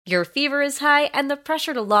Your fever is high and the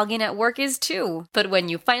pressure to log in at work is too. But when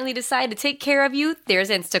you finally decide to take care of you, there's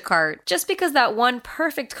Instacart. Just because that one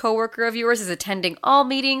perfect coworker of yours is attending all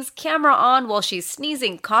meetings, camera on while she's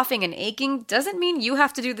sneezing, coughing, and aching, doesn't mean you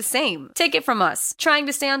have to do the same. Take it from us. Trying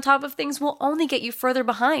to stay on top of things will only get you further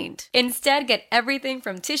behind. Instead, get everything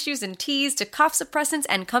from tissues and teas to cough suppressants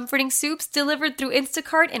and comforting soups delivered through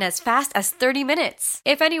Instacart in as fast as 30 minutes.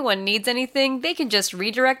 If anyone needs anything, they can just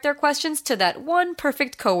redirect their questions to that one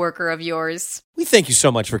perfect coworker of yours. We thank you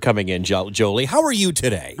so much for coming in, Jolie. How are you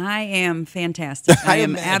today? I am fantastic. I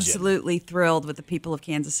am imagine. absolutely thrilled with the people of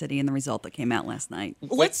Kansas City and the result that came out last night.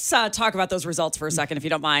 Let's talk about those results for a second, if you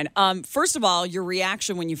don't mind. First of all, your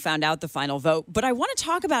reaction when you found out the final vote. But I want to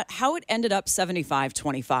talk about how it ended up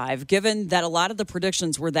 75-25, given that a lot of the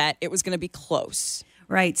predictions were that it was going to be close.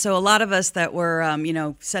 Right. So a lot of us that were,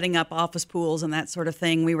 setting up office pools and that sort of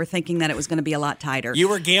thing, we were thinking that it was going to be a lot tighter. You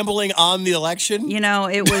were gambling on the election?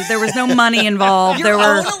 There was no money involved. Your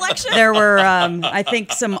own election? There were, I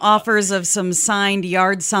think, some offers of some signed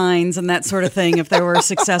yard signs and that sort of thing if they were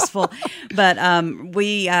successful. But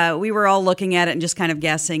we were all looking at it and just kind of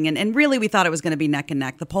guessing. And really, we thought it was going to be neck and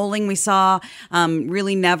neck. The polling we saw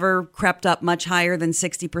really never crept up much higher than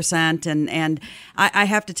 60%. And I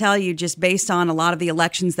have to tell you, just based on a lot of the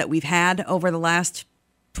elections that we've had over the last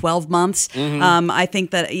 12 months. I think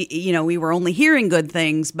that, we were only hearing good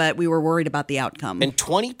things, but we were worried about the outcome. And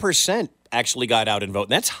 20% actually got out and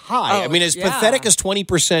voted. And that's high. As pathetic as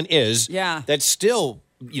 20% is, that's still,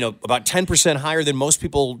 about 10% higher than most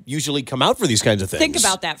people usually come out for these kinds of things. Think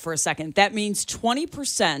about that for a second. That means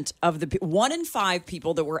 20% of the 1 in 5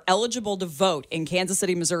 people that were eligible to vote in Kansas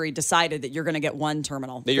City, Missouri decided that you're going to get one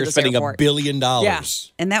terminal. That you're spending $1 billion. Yeah.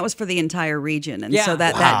 And that was for the entire region. And so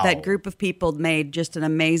that group of people made just an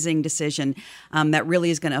amazing decision that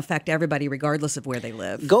really is going to affect everybody regardless of where they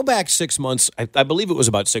live. Go back 6 months. I believe it was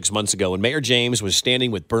about 6 months ago when Mayor James was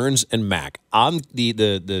standing with Burns and Mack on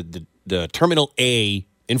the Terminal A,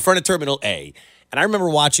 in front of Terminal A. And I remember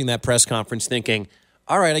watching that press conference thinking,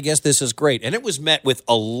 all right, I guess this is great. And it was met with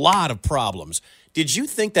a lot of problems. Did you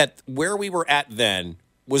think that where we were at then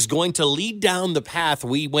was going to lead down the path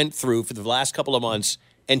we went through for the last couple of months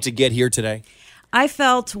and to get here today? I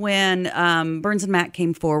felt when Burns and Mack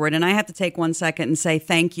came forward, and I have to take 1 second and say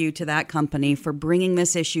thank you to that company for bringing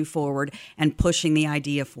this issue forward and pushing the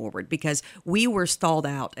idea forward, because we were stalled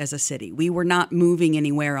out as a city. We were not moving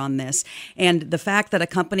anywhere on this. And the fact that a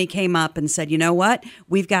company came up and said, you know what,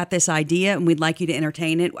 we've got this idea and we'd like you to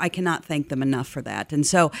entertain it, I cannot thank them enough for that. And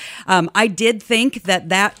so I did think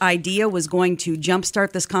that idea was going to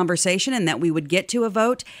jumpstart this conversation and that we would get to a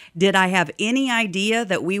vote. Did I have any idea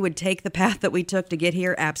that we would take the path that we took to get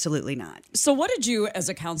here? Absolutely not. So what did you as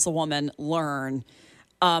a councilwoman learn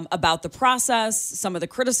about the process, some of the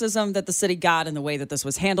criticism that the city got and the way that this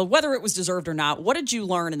was handled, whether it was deserved or not? What did you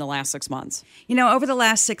learn in the last 6 months? Over the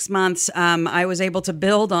last 6 months, I was able to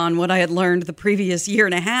build on what I had learned the previous year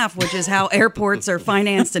and a half, which is how airports are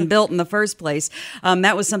financed and built in the first place.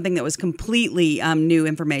 That was something that was completely new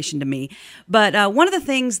information to me. But one of the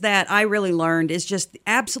things that I really learned is just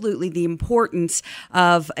absolutely the importance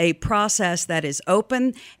of a process that is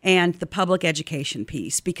open and the public education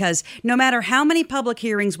piece. Because no matter how many public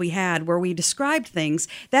hearings we had where we described things,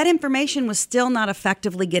 that information was still not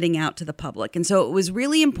effectively getting out to the public. And so it was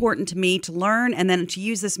really important to me to learn and then to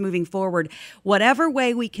use this moving forward. Whatever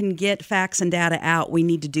way we can get facts and data out, we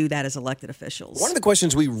need to do that as elected officials. One of the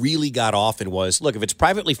questions we really got often was, look, if it's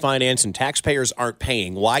privately financed and taxpayers aren't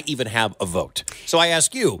paying, why even have a vote? So I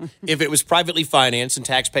ask you, if it was privately financed and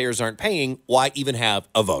taxpayers aren't paying, why even have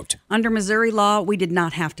a vote? Under Missouri law, we did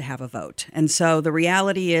not have to have a vote. And so the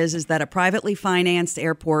reality is that a privately financed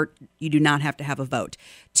airport, you do not have to have a vote.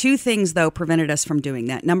 Two things, though, prevented us from doing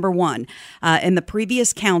that. Number one, in the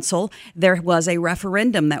previous council, there was a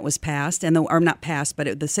referendum that was passed,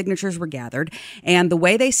 but the signatures were gathered. And the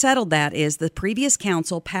way they settled that is the previous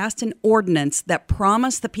council passed an ordinance that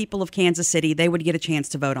promised the people of Kansas City they would get a chance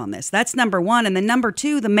to vote on this. That's number one. And then number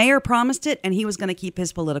two, the mayor promised it, and he was going to keep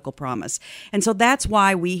his political promise. And so that's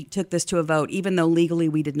why we took this to a vote, even though legally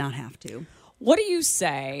we did not have to. What do you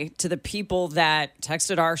say to the people that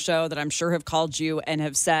texted our show that I'm sure have called you and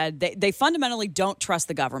have said they fundamentally don't trust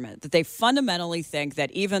the government, that they fundamentally think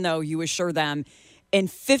that even though you assure them in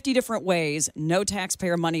 50 different ways no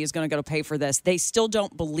taxpayer money is going to go to pay for this, they still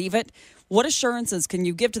don't believe it? What assurances can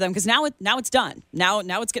you give to them? Because now it's done. Now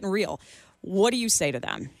it's getting real. What do you say to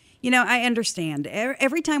them? I understand.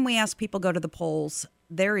 Every time we ask people go to the polls,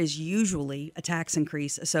 there is usually a tax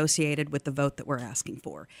increase associated with the vote that we're asking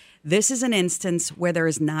for. This is an instance where there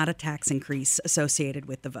is not a tax increase associated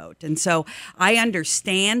with the vote. And so I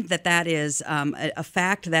understand that is a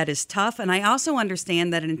fact that is tough. And I also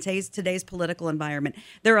understand that in today's political environment,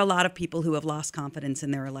 there are a lot of people who have lost confidence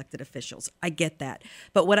in their elected officials. I get that.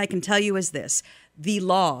 But what I can tell you is this. The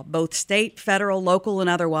law, both state, federal, local, and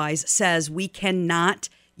otherwise, says we cannot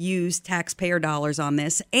use taxpayer dollars on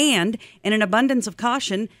this. And in an abundance of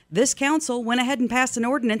caution, this council went ahead and passed an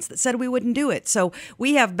ordinance that said we wouldn't do it. So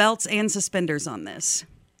we have belts and suspenders on this.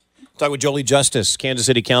 Talking with Jolie Justus, Kansas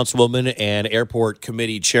City Councilwoman and Airport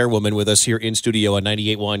Committee Chairwoman, with us here in studio on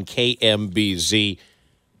 98.1 KMBZ.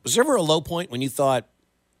 Was there ever a low point when you thought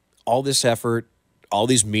all this effort, all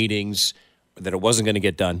these meetings, that it wasn't going to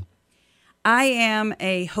get done? I am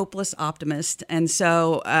a hopeless optimist, and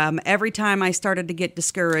so every time I started to get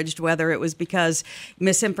discouraged, whether it was because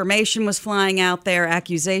misinformation was flying out there,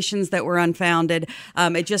 accusations that were unfounded,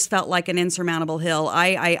 it just felt like an insurmountable hill.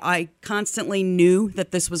 I constantly knew that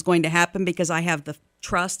this was going to happen because I have the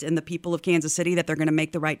trust in the people of Kansas City that they're going to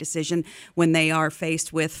make the right decision when they are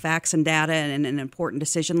faced with facts and data and an important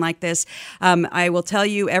decision like this. I will tell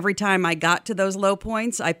you, every time I got to those low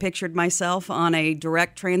points, I pictured myself on a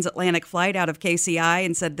direct transatlantic flight out of KCI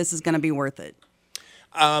and said, this is going to be worth it.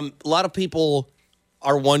 A lot of people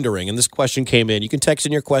are wondering, and this question came in. You can text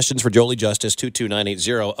in your questions for Jolie Justus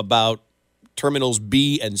 22980 about Terminals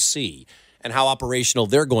B and C and how operational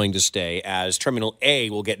they're going to stay as Terminal A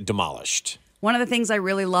will get demolished. One of the things I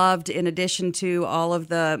really loved, in addition to all of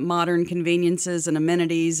the modern conveniences and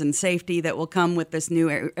amenities and safety that will come with this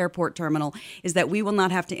new airport terminal, is that we will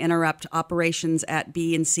not have to interrupt operations at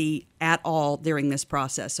B and C at all during this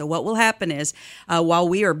process. So what will happen is, while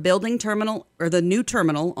we are building the new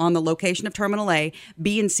terminal on the location of Terminal A,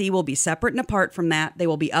 B and C will be separate and apart from that. They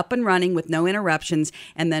will be up and running with no interruptions.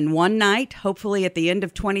 And then one night, hopefully at the end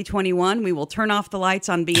of 2021, we will turn off the lights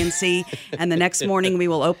on B and C. And the next morning we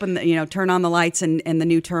will turn on the lights in the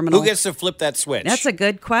new terminal. Who gets to flip that switch? That's a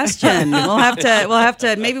good question. We'll have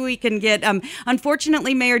to, maybe we can get,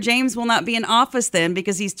 unfortunately, Mayor James will not be in office then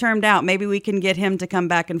because he's termed out. Maybe we can get him to come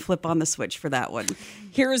back and flip on the switch for that one.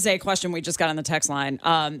 Here is a question we just got on the text line.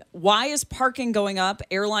 Why is parking going up,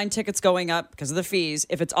 airline tickets going up because of the fees,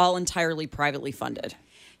 if it's all entirely privately funded?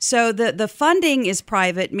 So the funding is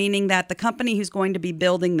private, meaning that the company who's going to be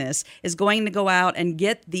building this is going to go out and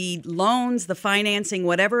get the loans, the financing,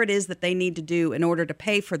 whatever it is that they need to do in order to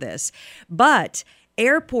pay for this. But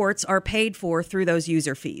airports are paid for through those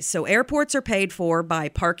user fees. So airports are paid for by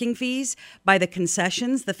parking fees, by the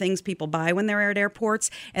concessions, the things people buy when they're at airports,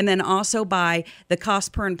 and then also by the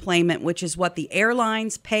cost per employment, which is what the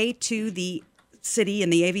airlines pay to the city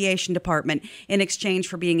and the aviation department in exchange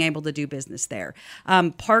for being able to do business there.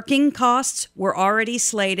 Parking costs were already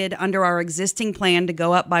slated under our existing plan to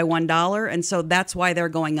go up by $1, and so that's why they're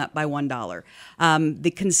going up by $1. The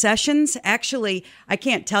concessions, actually, I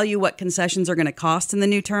can't tell you what concessions are going to cost in the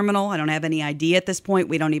new terminal. I don't have any idea at this point.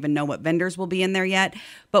 We don't even know what vendors will be in there yet.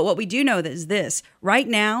 But what we do know is this. Right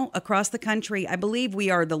now, across the country, I believe we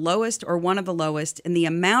are the lowest or one of the lowest in the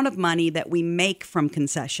amount of money that we make from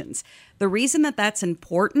concessions. The reason that that's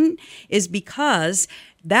important is because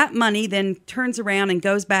that money then turns around and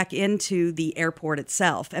goes back into the airport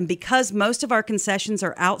itself. And because most of our concessions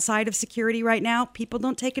are outside of security right now, people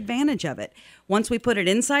don't take advantage of it. Once we put it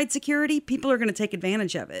inside security, people are going to take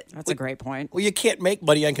advantage of it. That's a great point. Well, you can't make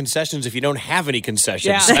money on concessions if you don't have any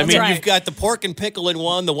concessions. Yeah, I mean, right. You've got the pork and pickle in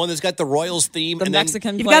one, the one that's got the Royals theme. The and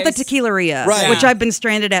Mexican You've place. got the Tequileria, Right. which I've been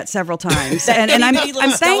stranded at several times. and I'm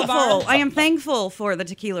Stella thankful. bar. I am thankful for the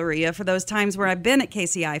Tequileria for those times where I've been at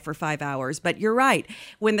KCI for 5 hours. But you're right.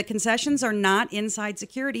 When the concessions are not inside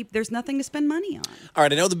security, there's nothing to spend money on. All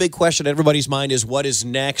right, I know the big question in everybody's mind is what is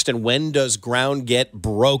next and when does ground get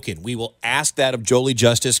broken? We will ask that of Jolie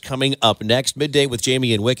Justus coming up next, midday with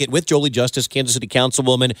Jamie and Wicket, with Jolie Justus, Kansas City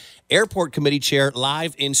Councilwoman, Airport Committee Chair,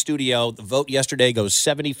 live in studio. The vote yesterday goes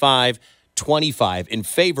 75-25 in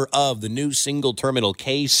favor of the new single terminal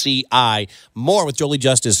KCI. More with Jolie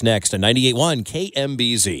Justus next on 98.1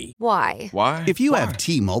 KMBZ. Why? Why? If you have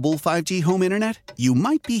T-Mobile 5G home internet, you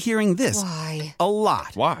might be hearing this Why? a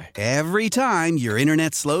lot. Why? Every time your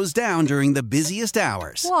internet slows down during the busiest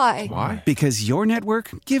hours. Why? Why? Because your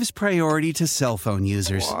network gives priority to cell phone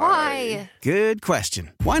users. Why? Good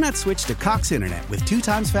question. Why not switch to Cox Internet with 2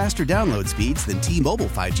 times faster download speeds than T-Mobile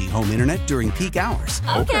 5G home internet during peak hours?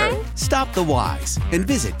 Okay. Stop the whys and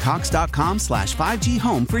visit cox.com/5G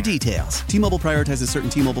home for details. T-Mobile prioritizes certain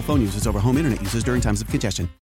T-Mobile phone users over home internet users during times of congestion.